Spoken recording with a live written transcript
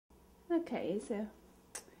Okay, so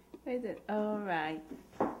where is it? All right.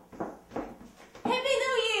 Happy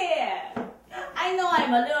New Year! I know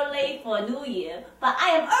I'm a little late for New Year, but I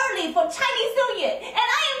am early for Chinese New Year, and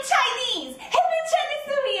I am Chinese! Happy Chinese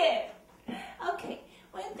New Year! Okay,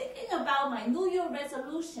 when thinking about my New Year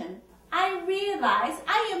resolution, I realized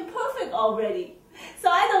I am perfect already, so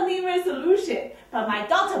I don't need resolution, but my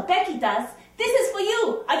daughter Becky does. This is for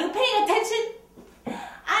you! Are you paying attention?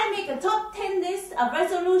 I make a top 10 list of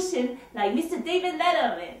resolution like Mr. David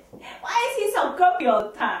Letterman. Why is he so grumpy all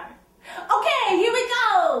the time? Okay, here we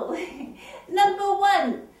go! Number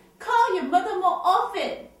 1, call your mother more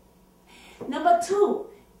often. Number 2,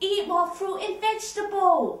 eat more fruit and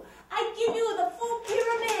vegetable. I give you the food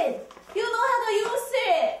pyramid. You know how to use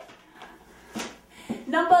it.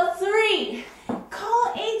 Number 3,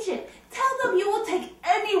 call agent. Tell them you will take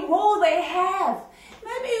any role they have.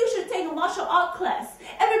 Maybe you should take a martial art class.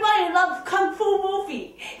 Everybody loves Kung Fu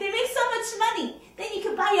movie. They make so much money. Then you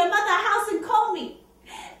can buy your mother a house and call me.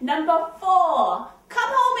 Number 4,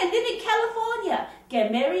 come home and live in California.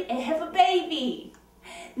 Get married and have a baby.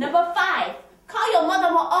 Number 5, call your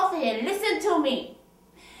mother more often and listen to me.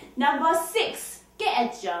 Number 6,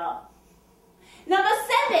 get a job. Number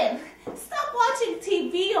 7, stop watching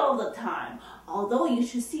TV all the time. Although you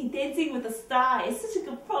should see Dancing with the Stars, it's such a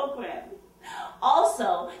good program.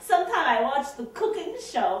 Also, sometimes I watch the cooking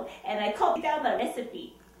show and I copy down the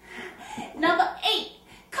recipe. Number 8,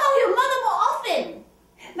 call your mother more often.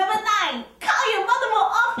 Number 9, call your mother more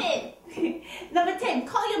often. Number 10,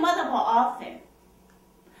 call your mother more often.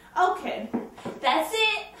 Okay, that's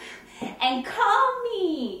it. And call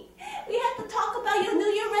me. We have to talk about your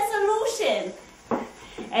New Year resolution.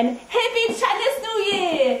 And Happy Chinese New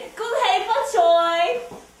Year! Good hay for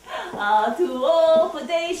joy! To all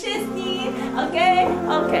audacious need. Okay?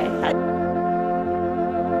 Okay.